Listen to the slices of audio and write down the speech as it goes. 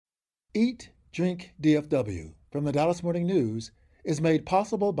Eat, Drink, DFW from the Dallas Morning News is made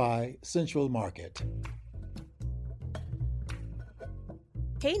possible by Central Market.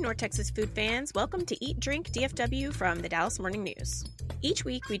 Hey, North Texas food fans. Welcome to Eat, Drink, DFW from the Dallas Morning News. Each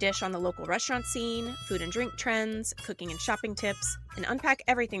week, we dish on the local restaurant scene, food and drink trends, cooking and shopping tips, and unpack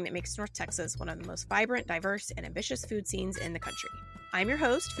everything that makes North Texas one of the most vibrant, diverse, and ambitious food scenes in the country. I'm your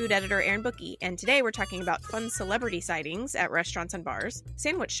host, food editor Erin Booke, and today we're talking about fun celebrity sightings at restaurants and bars,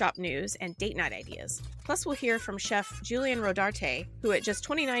 sandwich shop news, and date night ideas. Plus, we'll hear from chef Julian Rodarte, who at just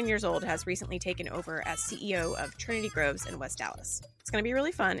 29 years old has recently taken over as CEO of Trinity Groves in West Dallas. It's going to be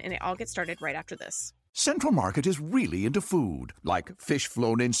really fun, and it all gets started right after this. Central Market is really into food, like fish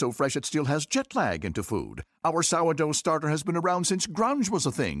flown in so fresh it still has jet lag into food. Our sourdough starter has been around since grunge was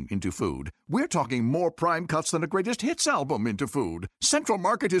a thing into food. We're talking more prime cuts than a greatest hits album into food. Central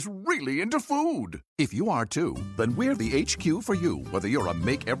Market is really into food. If you are too, then we're the HQ for you, whether you're a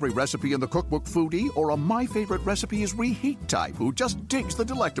make every recipe in the cookbook foodie or a my favorite recipe is reheat type who just digs the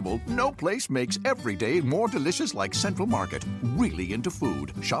delectable. No place makes every day more delicious like Central Market. Really into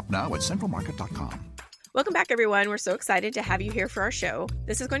food. Shop now at centralmarket.com. Welcome back, everyone. We're so excited to have you here for our show.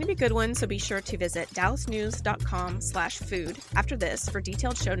 This is going to be a good one, so be sure to visit dallasnews.com/food after this for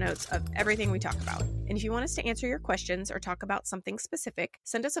detailed show notes of everything we talk about. And if you want us to answer your questions or talk about something specific,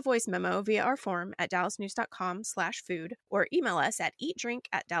 send us a voice memo via our form at dallasnews.com/food or email us at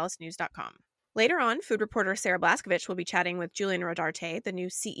eatdrink@dallasnews.com. Later on, food reporter Sarah Blaskovich will be chatting with Julian Rodarte, the new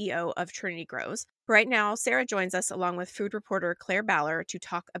CEO of Trinity Groves. Right now, Sarah joins us along with food reporter Claire Ballor to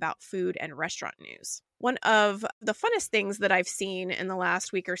talk about food and restaurant news. One of the funnest things that I've seen in the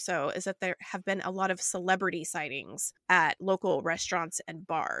last week or so is that there have been a lot of celebrity sightings at local restaurants and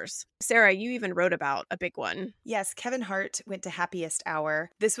bars. Sarah, you even wrote about a big one. Yes, Kevin Hart went to Happiest Hour.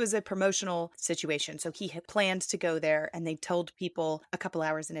 This was a promotional situation, so he had planned to go there, and they told people a couple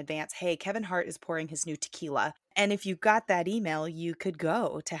hours in advance, hey, Kevin Hart is pouring his new tequila. And if you got that email, you could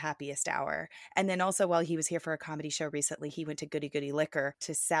go to Happiest Hour. And then also while he was here for a comedy show recently, he went to Goody Goody Liquor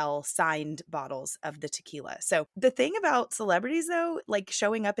to sell signed bottles of the tequila. So the thing about celebrities, though, like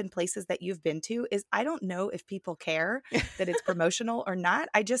showing up in places that you've been to is I don't know if people care that it's promotional or not.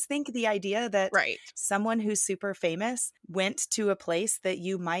 I just think the idea that someone who's super famous went to a place that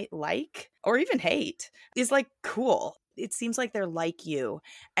you might like or even hate is like cool. It seems like they're like you.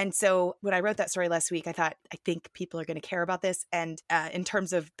 And so when I wrote that story last week, I thought, I think people are going to care about this. And in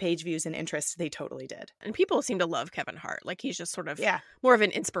terms of page views and interest, they totally did. And people seem to love Kevin Hart. Like he's just sort of more of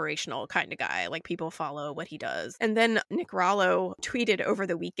an inspirational kind of guy. Like people follow what he does. And then Nick Rollo tweeted over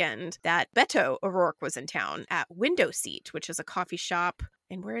the weekend that Beto O'Rourke was in town at Window Seat, which is a coffee shop.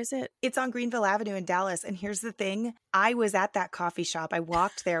 And where is it? It's on Greenville Avenue in Dallas. And here's the thing. I was at that coffee shop. I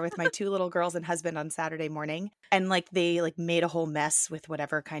walked there with my two little girls and husband on Saturday morning. And they made a whole mess with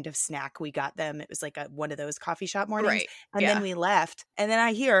whatever kind of snack we got them. It was like one of those coffee shop mornings. Right. And then we left. And then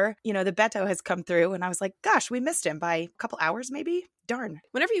I hear, the Beto has come through. And I was like, gosh, we missed him by a couple hours maybe. Darn.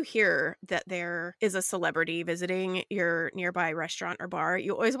 Whenever you hear that there is a celebrity visiting your nearby restaurant or bar,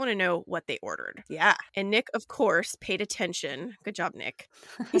 you always want to know what they ordered. Yeah. And Nick, of course, paid attention. Good job, Nick.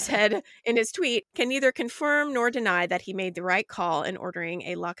 He said in his tweet, can neither confirm nor deny that he made the right call in ordering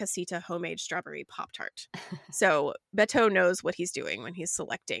a La Casita homemade strawberry Pop-Tart. So Beto knows what he's doing when he's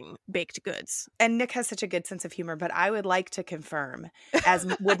selecting baked goods. And Nick has such a good sense of humor, but I would like to confirm, as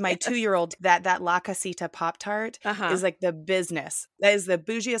would my 2-year-old, that La Casita Pop-Tart is like the business. That is the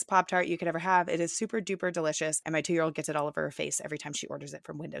bougiest Pop-Tart you could ever have. It is super duper delicious. And my 2-year-old gets it all over her face every time she orders it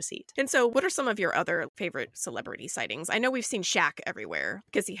from Window Seat. And so what are some of your other favorite celebrity sightings? I know we've seen Shaq everywhere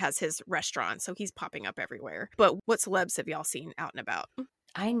because he has his restaurant, so he's popping up everywhere. But what celebs have y'all seen out and about?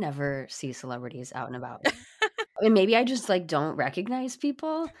 I never see celebrities out and about. I mean, maybe I just don't recognize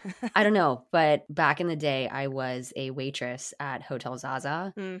people. I don't know. But back in the day, I was a waitress at Hotel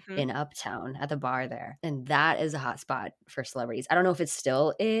Zaza in Uptown at the bar there. And that is a hot spot for celebrities. I don't know if it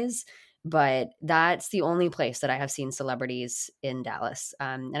still is, but that's the only place that I have seen celebrities in Dallas.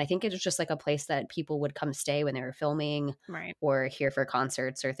 And I think it was just a place that people would come stay when they were filming or here for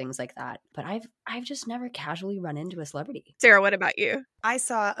concerts or things like that. But I've just never casually run into a celebrity. Sarah, what about you? I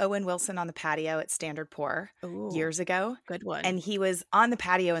saw Owen Wilson on the patio at Standard Pour years ago. Good one. And he was on the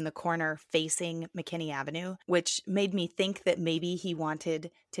patio in the corner facing McKinney Avenue, which made me think that maybe he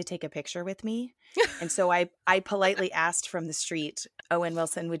wanted to take a picture with me. And so I politely asked from the street, Owen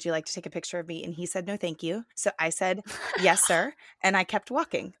Wilson, would you like to take a picture of me? And he said, no, thank you. So I said, yes, sir. And I kept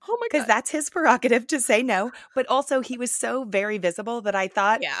walking. Oh my God. Because that's his prerogative to say no. But also he was so very visible that I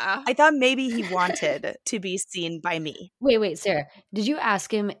thought maybe he wanted to be seen by me. Wait, Sarah, did you you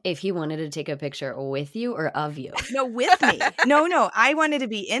ask him if he wanted to take a picture with you or of you? No, with me. No, I wanted to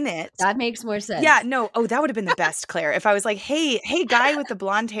be in it. That makes more sense. Yeah, no. Oh, that would have been the best, Claire. If I was like, hey, guy with the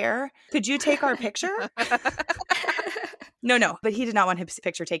blonde hair, could you take our picture? No, but he did not want his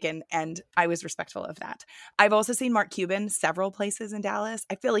picture taken, and I was respectful of that. I've also seen Mark Cuban several places in Dallas.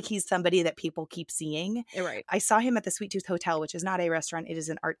 I feel like he's somebody that people keep seeing. Right. I saw him at the Sweet Tooth Hotel, which is not a restaurant. It is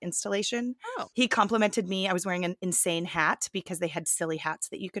an art installation. Oh. He complimented me. I was wearing an insane hat because they had silly hats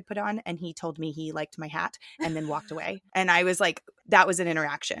that you could put on, and he told me he liked my hat and then walked away. And I was like, that was an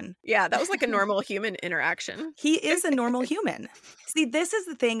interaction. Yeah, that was like a normal human interaction. He is a normal human. See, this is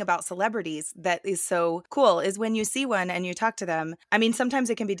the thing about celebrities that is so cool is when you see one and you talk to them. I mean, sometimes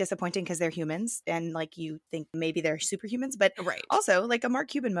it can be disappointing because they're humans and like you think maybe they're superhumans, but also like a Mark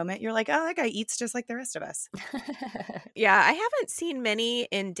Cuban moment, you're like, oh, that guy eats just like the rest of us. Yeah, I haven't seen many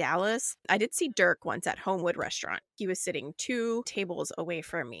in Dallas. I did see Dirk once at Homewood Restaurant. He was sitting 2 tables away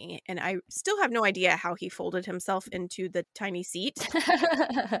from me, and I still have no idea how he folded himself into the tiny seat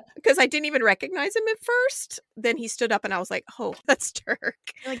because I didn't even recognize him at first. Then he stood up and I was like, oh, that's Dirk.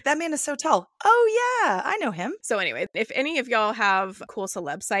 You're like, that man is so tall. Oh, yeah, I know him. So anyway, if any of y'all have cool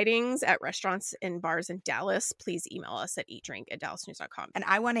celeb sightings at restaurants and bars in Dallas, please email us at eatdrink@dallasnews.com. And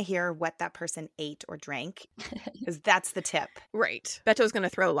I want to hear what that person ate or drank because that's the tip. Right. Beto's going to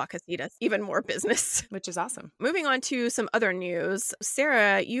throw La Casitas even more business. Which is awesome. Moving on to some other news.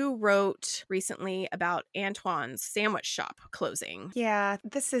 Sarah, you wrote recently about Antoine's sandwich shop closing. Yeah,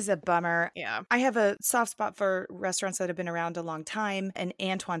 this is a bummer. Yeah. I have a soft spot for restaurants that have been around a long time, and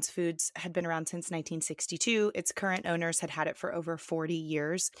Antoine's Foods had been around since 1962. Its current owners had it for over 40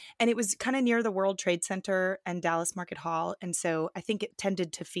 years, and it was kind of near the World Trade Center and Dallas Market Hall, and so I think it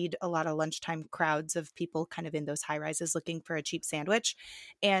tended to feed a lot of lunchtime crowds of people kind of in those high rises looking for a cheap sandwich,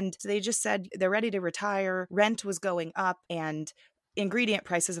 and they just said they're ready to retire. Rent was going up, and ingredient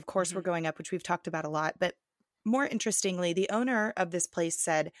prices, of course, were going up, which we've talked about a lot, but more interestingly, the owner of this place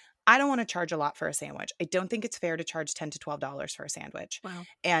said, I don't want to charge a lot for a sandwich. I don't think it's fair to charge $10 to $12 for a sandwich. Wow.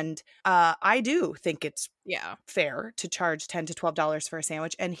 And I do think it's fair to charge $10 to $12 for a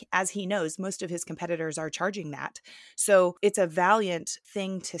sandwich. And as he knows, most of his competitors are charging that. So it's a valiant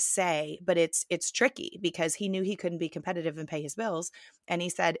thing to say, but it's tricky because he knew he couldn't be competitive and pay his bills. And he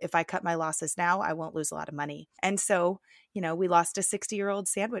said, if I cut my losses now, I won't lose a lot of money. And so, we lost a 60-year-old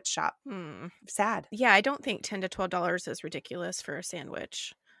sandwich shop. Sad. Yeah, I don't think $10 to $12 is ridiculous for a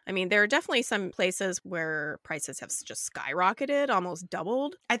sandwich. I mean, there are definitely some places where prices have just skyrocketed, almost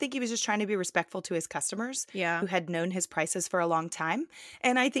doubled. I think he was just trying to be respectful to his customers who had known his prices for a long time.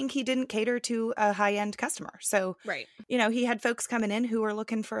 And I think he didn't cater to a high-end customer. So, he had folks coming in who were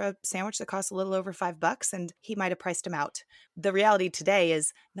looking for a sandwich that costs a little over $5, and he might have priced them out. The reality today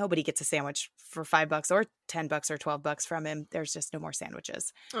is nobody gets a sandwich for $5 or $10 or $12 from him. There's just no more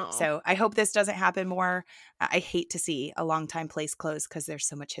sandwiches. Aww. So I hope this doesn't happen more. I hate to see a longtime place close because there's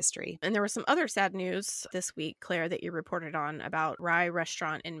so much history. And there was some other sad news this week, Claire, that you reported on about Rye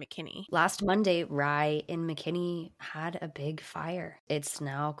Restaurant in McKinney. Last Monday, Rye in McKinney had a big fire. It's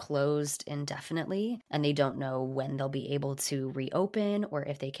now closed indefinitely, and they don't know when they'll be able to reopen or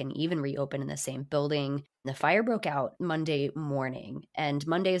if they can even reopen in the same building. The fire broke out Monday morning, and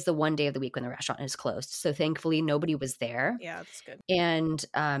Monday is the one day of the week when the restaurant is closed. So thankfully, nobody was there. Yeah, that's good. And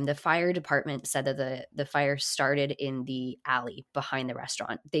the fire department said that the fire started in the alley behind the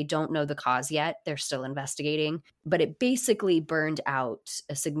restaurant. They don't know the cause yet. They're still investigating, but it basically burned out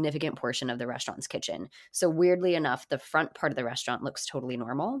a significant portion of the restaurant's kitchen. So weirdly enough, the front part of the restaurant looks totally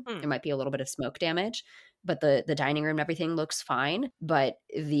normal. There might be a little bit of smoke damage, but the dining room and everything looks fine. But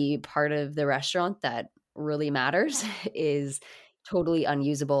the part of the restaurant that really matters is totally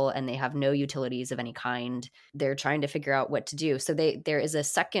unusable, and they have no utilities of any kind. They're trying to figure out what to do. So there is a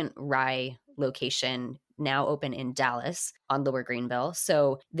second Rye location now open in Dallas on Lower Greenville.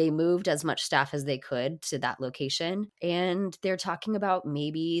 So they moved as much staff as they could to that location. And they're talking about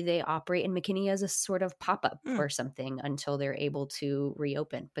maybe they operate in McKinney as a sort of pop-up or something until they're able to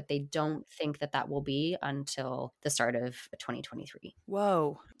reopen. But they don't think that will be until the start of 2023.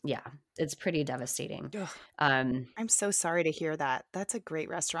 Whoa. Yeah, it's pretty devastating. I'm so sorry to hear that. That's a great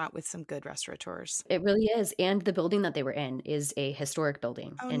restaurant with some good restaurateurs. It really is. And the building that they were in is a historic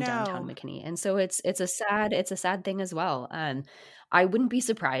building downtown McKinney. And so it's a sad thing as well. I wouldn't be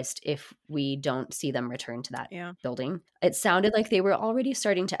surprised if we don't see them return to that building. It sounded like they were already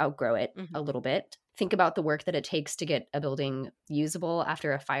starting to outgrow it a little bit. Think about the work that it takes to get a building usable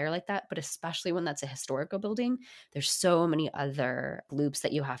after a fire like that, but especially when that's a historical building, there's so many other loops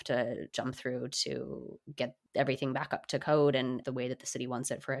that you have to jump through to get everything back up to code and the way that the city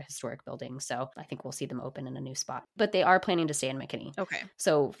wants it for a historic building. So I think we'll see them open in a new spot. But they are planning to stay in McKinney. Okay.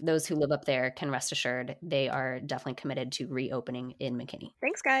 So those who live up there can rest assured they are definitely committed to reopening in McKinney.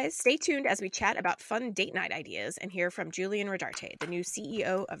 Thanks, guys. Stay tuned as we chat about fun date night ideas and hear from Julian Rodarte, the new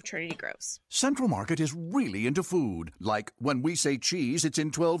CEO of Trinity Groves. Central Market is really into food. Like when we say cheese, it's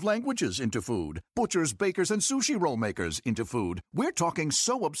in 12 languages into food. Butchers, bakers, and sushi roll makers into food. We're talking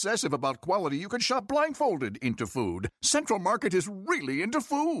so obsessive about quality you can shop blindfolded into food. Central Market is really into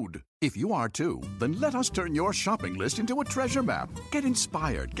food. If you are too, then let us turn your shopping list into a treasure map. Get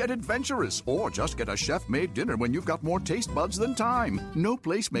inspired, get adventurous, or just get a chef-made dinner when you've got more taste buds than time. No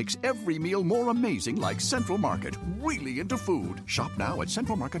place makes every meal more amazing like Central Market. Really into food. Shop now at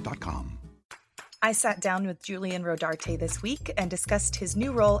centralmarket.com. I sat down with Julian Rodarte this week and discussed his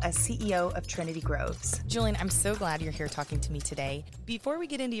new role as CEO of Trinity Groves. Julian, I'm so glad you're here talking to me today. Before we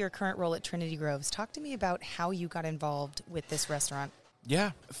get into your current role at Trinity Groves, talk to me about how you got involved with this restaurant.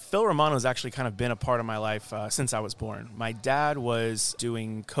 Yeah, Phil Romano has actually kind of been a part of my life since I was born. My dad was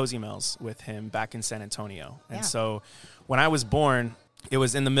doing cozy meals with him back in San Antonio. And so when I was born, it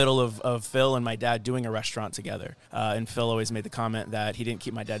was in the middle of Phil and my dad doing a restaurant together. And Phil always made the comment that he didn't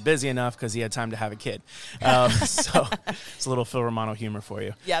keep my dad busy enough because he had time to have a kid. So it's a little Phil Romano humor for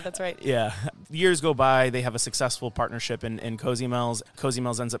you. Yeah, that's right. Yeah. Years go by. They have a successful partnership in Cozy Mel's. Cozy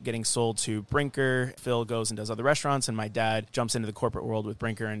Mel's ends up getting sold to Brinker. Phil goes and does other restaurants, and my dad jumps into the corporate world with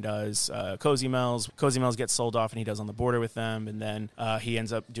Brinker and does Cozy Mel's. Cozy Mel's gets sold off, and he does On the Border with them, and then he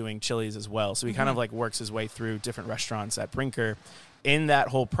ends up doing Chili's as well. So he kind of like works his way through different restaurants at Brinker. In that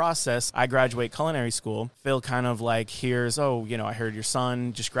whole process, I graduate culinary school. Phil kind of like hears, I heard your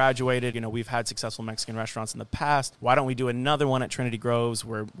son just graduated. We've had successful Mexican restaurants in the past. Why don't we do another one at Trinity Groves?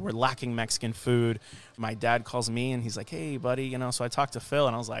 We're lacking Mexican food. My dad calls me and he's like, hey, buddy, so I talked to Phil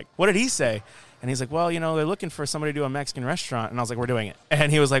and I was like, what did he say? And he's like, well, they're looking for somebody to do a Mexican restaurant. And I was like, we're doing it.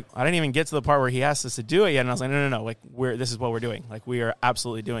 And he was like, I didn't even get to the part where he asked us to do it yet. And I was like, no. Like, this is what we're doing. Like, we are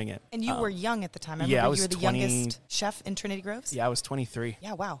absolutely doing it. And you were young at the time. I remember yeah, I was you were the 20, youngest chef in Trinity Groves? Yeah, I was 23.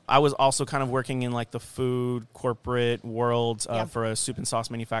 Yeah, wow. I was also kind of working in like the food corporate world for a soup and sauce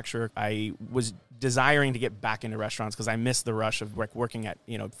manufacturer. I was desiring to get back into restaurants because I missed the rush of working at,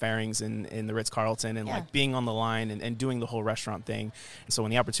 Fairings in the Ritz-Carlton and like being on the line and doing the whole restaurant thing. And so when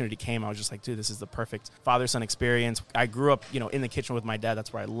the opportunity came, I was just like, dude, this is the perfect father-son experience. I grew up, in the kitchen with my dad.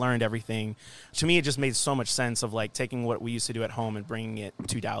 That's where I learned everything. To me, it just made so much sense of like taking what we used to do at home and bringing it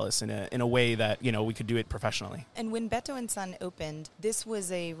to Dallas in a way that, we could do it professionally. And when Beto and Son opened, this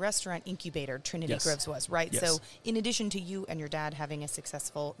was a restaurant incubator, Trinity Groves was, right? Yes. So in addition to you and your dad having a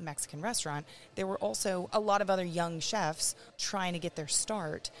successful Mexican restaurant, there were also a lot of other young chefs trying to get their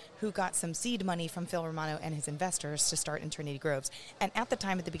start who got some seed money from Phil Romano and his investors to start in Trinity Groves. And at the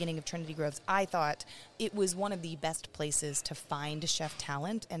time, at the beginning of Trinity Groves, I thought it was one of the best places to find chef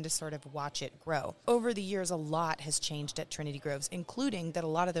talent and to sort of watch it grow. Over the years, a lot has changed at Trinity Groves, including that a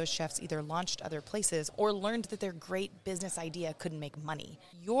lot of those chefs either launched other places or learned that their great business idea couldn't make money.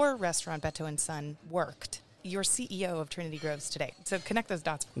 Your restaurant, Beto and Son, worked. You're CEO of Trinity Groves today. So connect those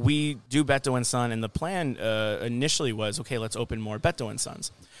dots. We do Beto and Son, and the plan initially was, okay, let's open more Beto and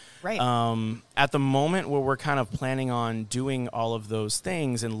Sons. Right. At the moment where we're kind of planning on doing all of those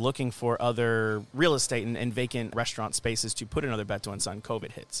things and looking for other real estate and vacant restaurant spaces to put another Beto and Son,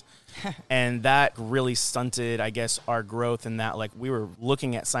 COVID hits. And that really stunted, I guess, our growth in that, like, we were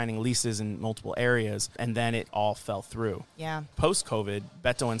looking at signing leases in multiple areas, and then it all fell through. Yeah. Post-COVID,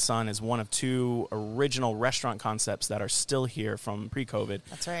 Beto and Son is one of two original restaurant concepts that are still here from pre-COVID.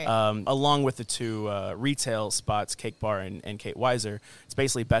 That's right. Along with the two retail spots, Cake Bar and Kate Weiser. It's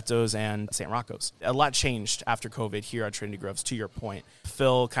basically Beto's and St. Rocco's. A lot changed after COVID here at Trinity Groves, to your point.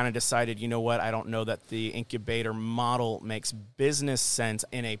 Phil kind of decided, you know what, I don't know that the incubator model makes business sense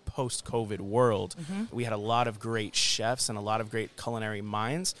in a post-COVID world. Mm-hmm. We had a lot of great chefs and a lot of great culinary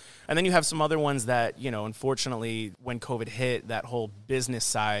minds. And then you have some other ones that, unfortunately, when COVID hit, that whole business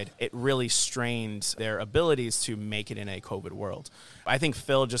side, it really strained their abilities to make it in a COVID world. I think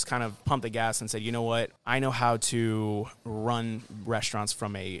Phil just kind of pumped the gas and said, you know what, I know how to run restaurants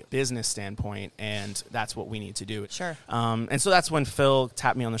from a business standpoint, and that's what we need to do. Sure. And so that's when Phil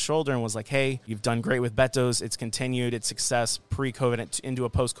tapped me on the shoulder and was like, hey, you've done great with Beto's. It's continued its success pre-COVID into a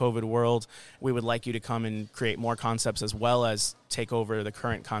post-COVID world. We would like you to come and create more concepts as well as take over the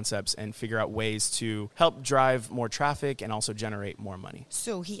current concepts and figure out ways to help drive more traffic and also generate more money.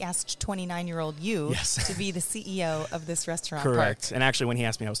 So he asked 29-year-old you to be the CEO of this restaurant. Correct. Park. And actually, when he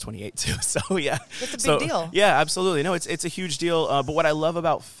asked me, I was 28 too. So yeah, it's a big deal. Yeah, absolutely. No, it's a huge deal. But what I love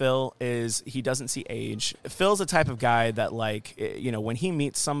about Phil is he doesn't see age. Phil's the type of guy that, like, you know, when he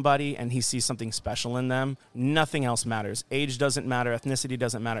meets somebody and he sees something special in them, nothing else matters. Age doesn't matter. Ethnicity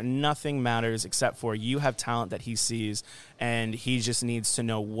doesn't matter. Nothing matters except for you have talent that he sees, and he just needs to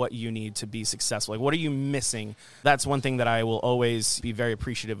know what you need to be successful. Like, what are you missing? That's one thing that I will always be very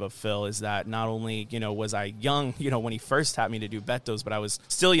appreciative of Phil, is that not only, you know, was I young, you know, when he first had me to do Beto's, but I was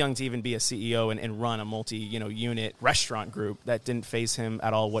still young to even be a CEO and run a multi-unit restaurant group. That didn't faze him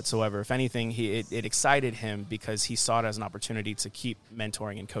at all whatsoever. If anything, it excited him because he saw it as an opportunity to keep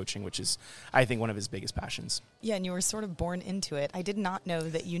mentoring and coaching, which is, I think, one of his biggest passions. Yeah, and you were sort of born into it. I did not know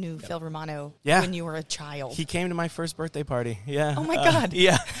that you knew Phil Romano when you were a child. He came to my first birthday party. Yeah. Oh, my God.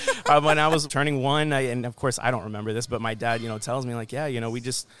 Yeah. When I was turning one, and of course, I don't remember this, but my dad, you know, tells me, like, yeah, you know, we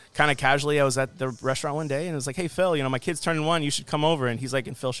just kind of casually, I was at the restaurant one day, and it was like, hey, Phil, you know, my kid's turning one, you should come over. And he's like,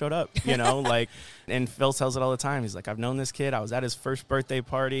 and Phil showed up, you know, like, and Phil tells it all the time. He's like, I've known this kid. I was at his first birthday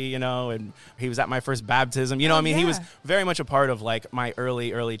party, you know, and he was at my first baptism. You know, I mean, he was very much a part of, like, my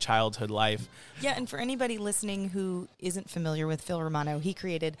early childhood life. Yeah, and for anybody listening who isn't familiar with Phil Romano, he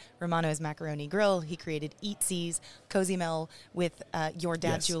created Romano's Macaroni Grill. He created Eat C's, Cozy Mel with your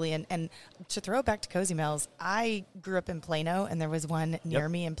dad, Julian. And to throw it back to Cozy Mel's, I grew up in Plano, and there was one near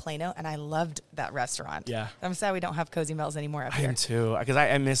me in Plano, and I loved that restaurant. Yeah. I'm sad we don't have Cozy Mel's anymore up here. I am too, because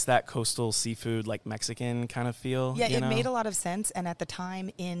I miss that coastal seafood, like Mexican kind of feel. Yeah, it made a lot of sense, and at the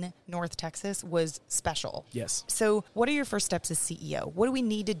time in North Texas was special. Yes. So what are your first steps as CEO? What do we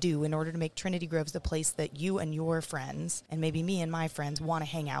need to do in order to make Trinity Groves the place that you and your friends, and maybe me and my friends, want to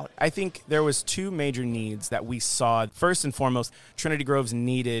hang out? I think there was two major needs that we saw. First and foremost, Trinity Groves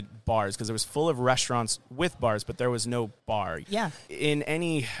needed bars, because it was full of restaurants with bars, but there was no bar. Yeah. In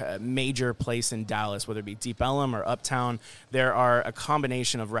any major place in Dallas, whether it be Deep Ellum or Uptown, there are a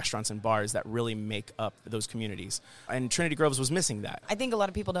combination of restaurants and bars that really make up those communities. And Trinity Groves was missing that. I think a lot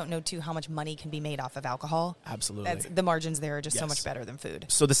of people don't know, too, how much money can be made off of alcohol. Absolutely. The margins there are just so much better than food.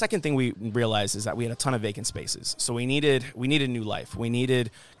 So the second thing we realized is that we had a ton of vacant spaces. So we needed new life. We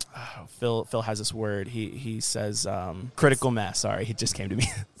needed, Phil has this word. He says critical mass. Sorry, he just came to me.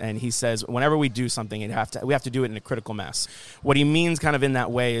 And he says whenever we do something, we have to do it in a critical mass. What he means kind of in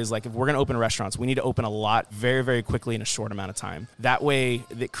that way is, like, if we're going to open restaurants, we need to open a lot very, very quickly in a short amount of time. That way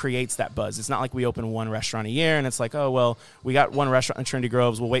it creates that buzz. It's not like we open one restaurant a year and it's like, oh, well, we got one restaurant in Trinity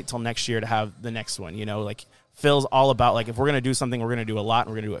Groves, we'll wait till next year to have the next one. You know, like, Phil's all about, like, if we're going to do something, we're going to do a lot, and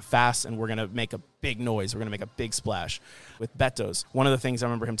we're going to do it fast, and we're going to make a big noise. We're going to make a big splash. With Beto's, one of the things I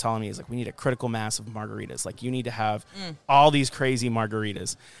remember him telling me is, like, we need a critical mass of margaritas. Like, you need to have all these crazy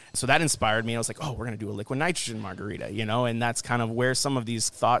margaritas. So that inspired me. I was like, oh, we're going to do a liquid nitrogen margarita, you know, and that's kind of where some of these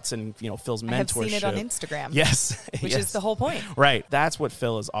thoughts and, you know, Phil's mentorship. I have seen it on Instagram. Yes. Which is the whole point. Right. That's what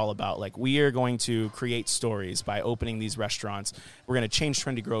Phil is all about. Like, we are going to create stories by opening these restaurants. We're going to change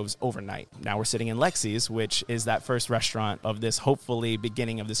Trinity Groves overnight. Now we're sitting in Lexi's, which is that first restaurant of this, hopefully,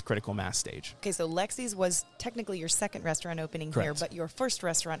 beginning of this critical mass stage. Okay, so Lexi's was technically your second restaurant opening here, but your first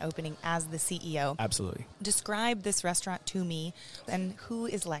restaurant opening as the CEO. Absolutely. Describe this restaurant to me, and who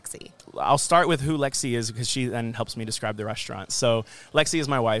is Lexi? I'll start with who Lexi is, because she then helps me describe the restaurant. So Lexi is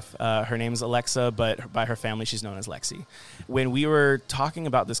my wife. Her name is Alexa, but by her family, she's known as Lexi. When we were talking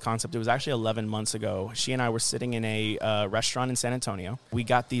about this concept, it was actually 11 months ago. She and I were sitting in a restaurant in San Antonio. We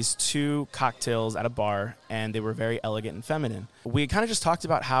got these two cocktails at a bar, and they were very elegant and feminine. We kind of just talked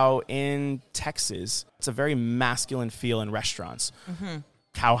about how in Texas, it's a very masculine feel in restaurants. Mm-hmm.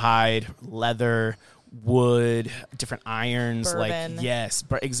 Cowhide, leather, wood, different irons. Bourbon. Like, yes,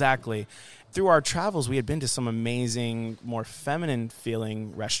 exactly. Through our travels, we had been to some amazing, more feminine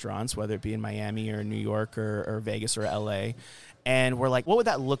feeling restaurants, whether it be in Miami or New York or Vegas or LA. And we're like, what would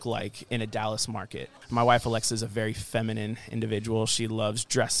that look like in a Dallas market? My wife, Alexa, is a very feminine individual. She loves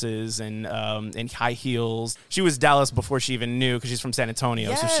dresses and high heels. She was Dallas before she even knew, because she's from San Antonio.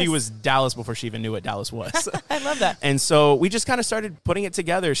 Yes. So she was Dallas before she even knew what Dallas was. I love that. And so we just kind of started putting it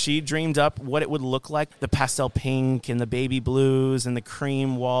together. She dreamed up what it would look like, the pastel pink and the baby blues and the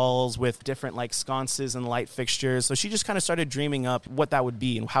cream walls with different, like, sconces and light fixtures. So she just kind of started dreaming up what that would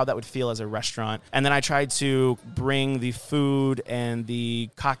be and how that would feel as a restaurant. And then I tried to bring the food and the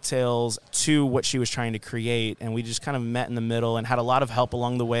cocktails to what she was trying to create, and we just kind of met in the middle and had a lot of help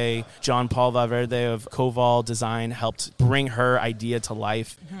along the way. John Paul Valverde of Koval Design helped bring her idea to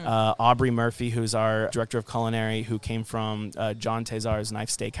life. Mm-hmm. Aubrey Murphy, who's our director of culinary, who came from John Tezar's Knife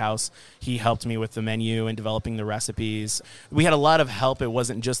Steakhouse, he helped me with the menu and developing the recipes. We had a lot of help. It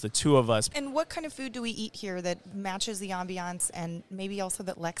wasn't just the two of us. And what kind of food do we eat here that matches the ambiance and maybe also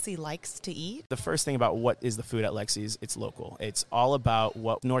that Lexi likes to eat? The first thing about what is the food at Lexi's, it's local. It's all about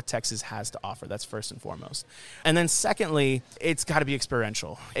what North Texas has to offer. That's first and foremost. And then secondly, it's got to be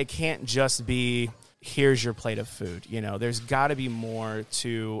experiential. It can't just be, here's your plate of food. There's got to be more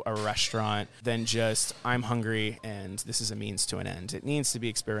to a restaurant than just, I'm hungry and this is a means to an end. It needs to be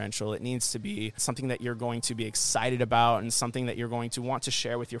experiential. It needs to be something that you're going to be excited about and something that you're going to want to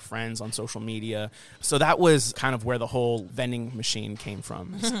share with your friends on social media. So that was kind of where the whole vending machine came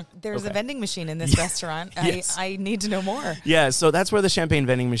from. There's a vending machine in this restaurant. Yes. I need to know more. Yeah, so that's where the champagne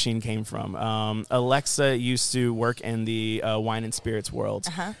vending machine came from. Alexa used to work in the wine and spirits world.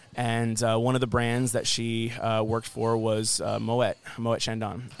 And one of the brands that she worked for was Moet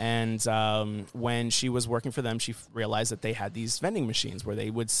Chandon. And when she was working for them, she realized that they had these vending machines where they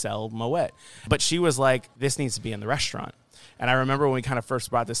would sell Moet. But she was like, this needs to be in the restaurant. And I remember when we kind of first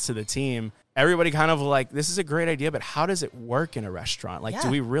brought this to the team, everybody kind of like, this is a great idea, but how does it work in a restaurant? Like, do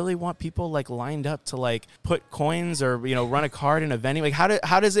we really want people like lined up to like put coins or, run a card in a vending? Like,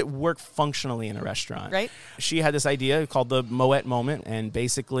 how does it work functionally in a restaurant? Right. She had this idea called the Moet moment. And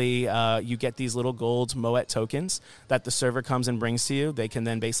basically you get these little gold Moet tokens that the server comes and brings to you. They can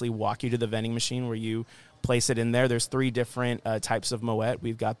then basically walk you to the vending machine where you place it in there. There's 3 different types of Moet.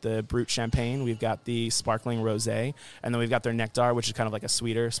 We've got the Brut Champagne, we've got the sparkling rosé, and then we've got their Nectar, which is kind of like a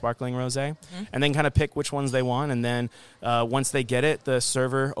sweeter sparkling rosé. And then kind of pick which ones they want. And then once they get it, the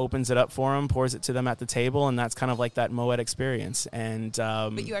server opens it up for them, pours it to them at the table, and that's kind of like that Moet experience. And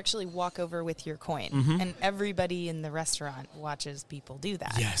but you actually walk over with your coin, and everybody in the restaurant watches people do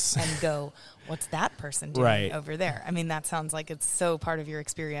that. Yes. And go, what's that person doing over there? I mean, that sounds like it's so part of your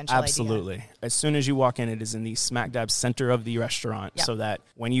experiential Absolutely. idea. As soon as you walk in, it is in the smack dab center of the restaurant so that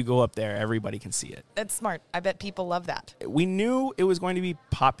when you go up there, everybody can see it. That's smart. I bet people love that. We knew it was going to be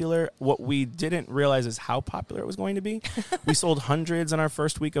popular. What we didn't realize is how popular it was going to be. We sold hundreds in our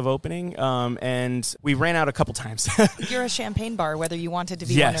first week of opening, and we ran out a couple times. You're a champagne bar, whether you wanted to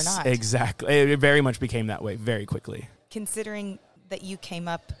be one or not. Yes, exactly. It very much became that way very quickly. Considering that you came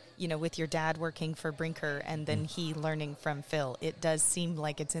up, with your dad working for Brinker and then he learning from Phil, it does seem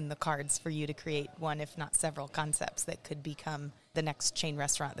like it's in the cards for you to create one, if not several, concepts that could become the next chain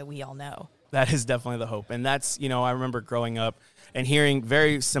restaurant that we all know. That is definitely the hope. And that's, I remember growing up and hearing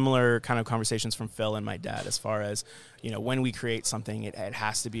very similar kind of conversations from Phil and my dad as far as, when we create something, it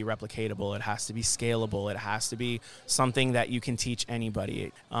has to be replicatable. It has to be scalable. It has to be something that you can teach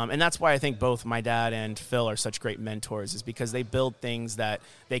anybody. And that's why I think both my dad and Phil are such great mentors, is because they build things that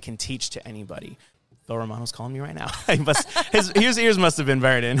they can teach to anybody. Phil Romano's calling me right now. His ears must have been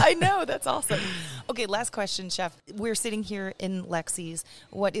burning. I know. That's awesome. Okay, last question, Chef. We're sitting here in Lexi's.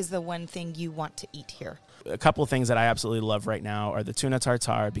 What is the one thing you want to eat here? A couple of things that I absolutely love right now are the tuna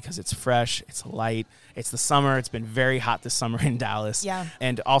tartare, because it's fresh, it's light, it's the summer. It's been very hot this summer in Dallas. Yeah.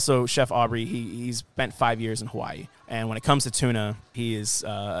 And also Chef Aubrey, he's spent 5 years in Hawaii. And when it comes to tuna, he is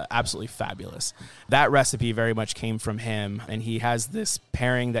absolutely fabulous. That recipe very much came from him. And he has this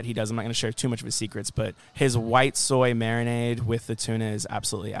pairing that he does. I'm not going to share too much of his secrets, but his white soy marinade with the tuna is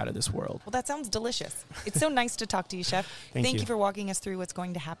absolutely out of this world. Well, that sounds delicious. It's so nice to talk to you, Chef. Thank you for walking us through what's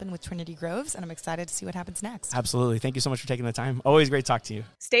going to happen with Trinity Groves. And I'm excited to see what happens next. Absolutely. Thank you so much for taking the time. Always great to talk to you.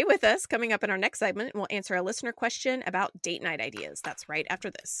 Stay with us. Coming up in our next segment, we'll answer a listener question about date night ideas. That's right after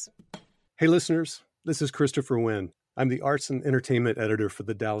this. Hey, listeners. This is Christopher Wynn. I'm the arts and entertainment editor for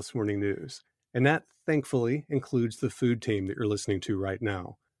the Dallas Morning News, and that, thankfully, includes the food team that you're listening to right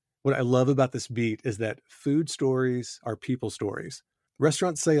now. What I love about this beat is that food stories are people stories.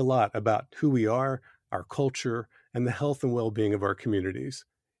 Restaurants say a lot about who we are, our culture, and the health and well-being of our communities.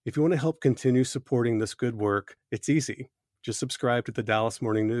 If you want to help continue supporting this good work, it's easy. Just subscribe to the Dallas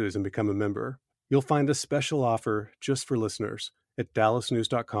Morning News and become a member. You'll find a special offer just for listeners at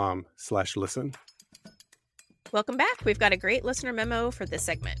dallasnews.com/listen. Welcome back. We've got a great listener memo for this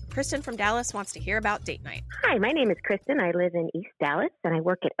segment. Kristen from Dallas wants to hear about date night. Hi, my name is Kristen. I live in East Dallas, and I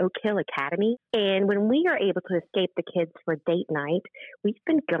work at Oak Hill Academy. And when we are able to escape the kids for date night, we've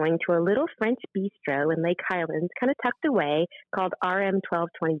been going to a little French bistro in Lake Highlands, kind of tucked away, called RM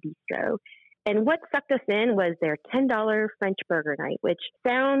 1220 Bistro. And what sucked us in was their $10 French burger night, which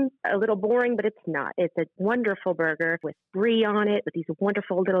sounds a little boring, but it's not. It's a wonderful burger with brie on it, with these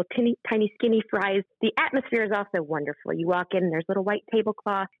wonderful little tiny skinny fries. The atmosphere is also wonderful. You walk in, there's little white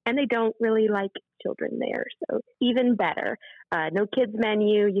tablecloth, and they don't really like children there. So even better. No kids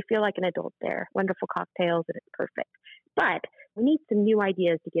menu. You feel like an adult there. Wonderful cocktails, and it's perfect. But we need some new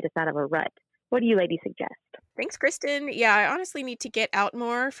ideas to get us out of a rut. What do you ladies suggest? Thanks, Kristen. Yeah, I honestly need to get out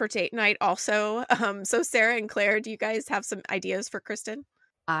more for date night also. So Sarah and Claire, do you guys have some ideas for Kristen?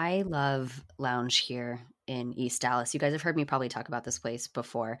 I love lounge here in East Dallas. You guys have heard me probably talk about this place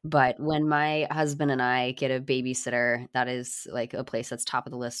before, but when my husband and I get a babysitter, that is like a place that's top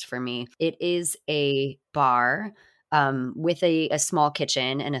of the list for me. It is a bar with a small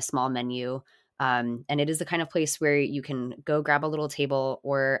kitchen and a small menu. And it is the kind of place where you can go grab a little table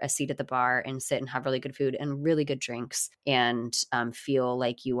or a seat at the bar and sit and have really good food and really good drinks and feel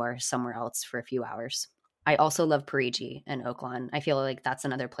like you are somewhere else for a few hours. I also love Parigi in Oak Lawn. I feel like that's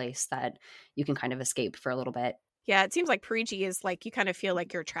another place that you can kind of escape for a little bit. Yeah, it seems like Parigi is like you kind of feel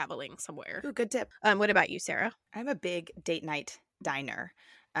like you're traveling somewhere. Ooh, good tip. What about you, Sarah? I'm a big date night diner.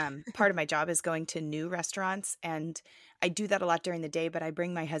 Part of my job is going to new restaurants, and I do that a lot during the day, but I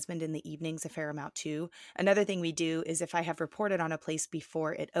bring my husband in the evenings a fair amount too. Another thing we do is if I have reported on a place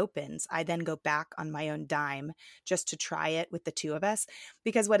before it opens, I then go back on my own dime just to try it with the two of us.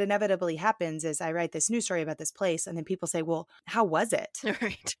 Because what inevitably happens is I write this news story about this place, and then people say, well, how was it?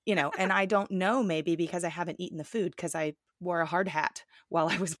 Right. And I don't know, maybe because I haven't eaten the food because I wore a hard hat while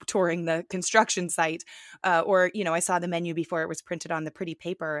I was touring the construction site. Or I saw the menu before it was printed on the pretty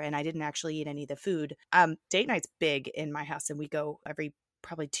paper and I didn't actually eat any of the food. Date night's big in my house and we go every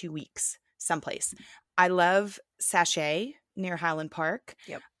probably 2 weeks someplace. I love Sachet near Highland Park.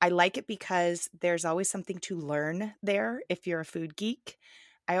 Yep. I like it because there's always something to learn there if you're a food geek.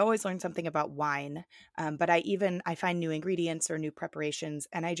 I always learn something about wine, but I find new ingredients or new preparations,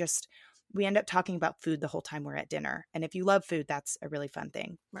 and we end up talking about food the whole time we're at dinner. And if you love food, that's a really fun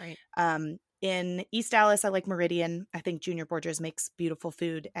thing. Right. In East Dallas, I like Meridian. I think Junior Borges makes beautiful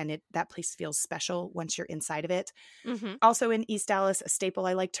food, and that place feels special once you're inside of it. Mm-hmm. Also in East Dallas, a staple,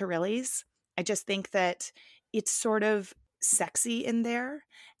 I like Torelli's. I just think that it's sort of sexy in there.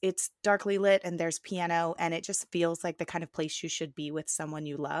 It's darkly lit and there's piano, and it just feels like the kind of place you should be with someone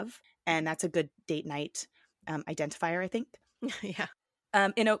you love. And that's a good date night identifier, I think. Yeah.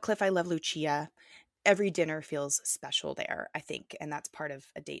 In Oak Cliff, I love Lucia. Every dinner feels special there, I think. And that's part of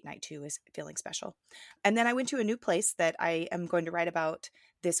a date night too, is feeling special. And then I went to a new place that I am going to write about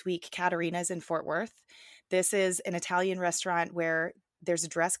this week, Caterina's in Fort Worth. This is an Italian restaurant where there's a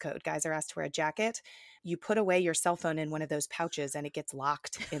dress code. Guys are asked to wear a jacket. You put away your cell phone in one of those pouches and it gets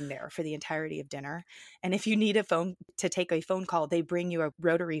locked in there for the entirety of dinner. And if you need a phone to take a phone call, they bring you a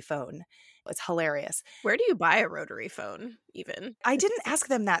rotary phone. It's hilarious. Where do you buy a rotary phone even? I didn't ask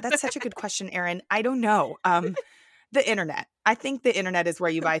them that. That's such a good question, Erin. I don't know. The internet. I think the internet is where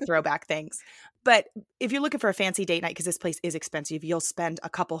you buy throwback things. But if you're looking for a fancy date night, because this place is expensive, you'll spend a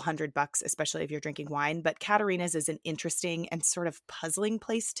couple $100, especially if you're drinking wine. But Caterina's is an interesting and sort of puzzling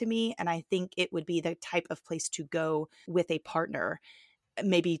place to me. And I think it would be the type of place to go with a partner,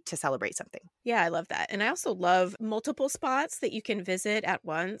 maybe to celebrate something. Yeah, I love that. And I also love multiple spots that you can visit at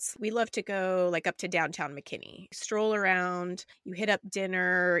once. We love to go like up to downtown McKinney, stroll around, you hit up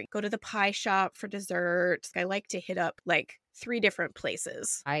dinner, go to the pie shop for dessert. I like to hit up like 3 different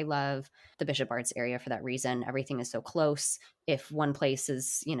places. I love the Bishop Arts area for that reason. Everything is so close. If one place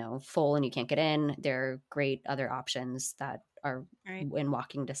is, full and you can't get in, there are great other options that are in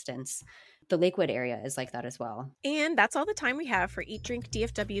walking distance. The Lakewood area is like that as well. And that's all the time we have for Eat Drink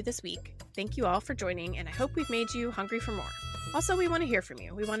DFW this week. Thank you all for joining, and I hope we've made you hungry for more. Also, we want to hear from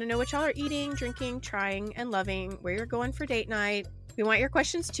you. We want to know what y'all are eating, drinking, trying, and loving, where you're going for date night. We want your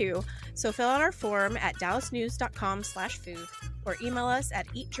questions too, so fill out our form at dallasnews.com/food or email us at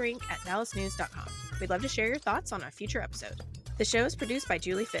eatdrink@dallasnews.com. We'd love to share your thoughts on a future episode. The show is produced by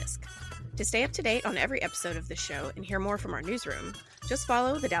Julie Fisk. To stay up to date on every episode of the show and hear more from our newsroom, just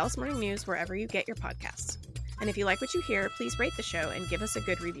follow the Dallas Morning News wherever you get your podcasts. And if you like what you hear, please rate the show and give us a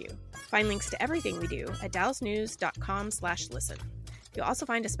good review. Find links to everything we do at dallasnews.com/listen. You'll also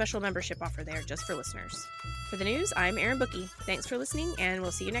find a special membership offer there just for listeners. For the news, I'm Erin Booke. Thanks for listening, and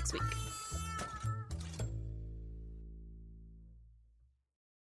we'll see you next week.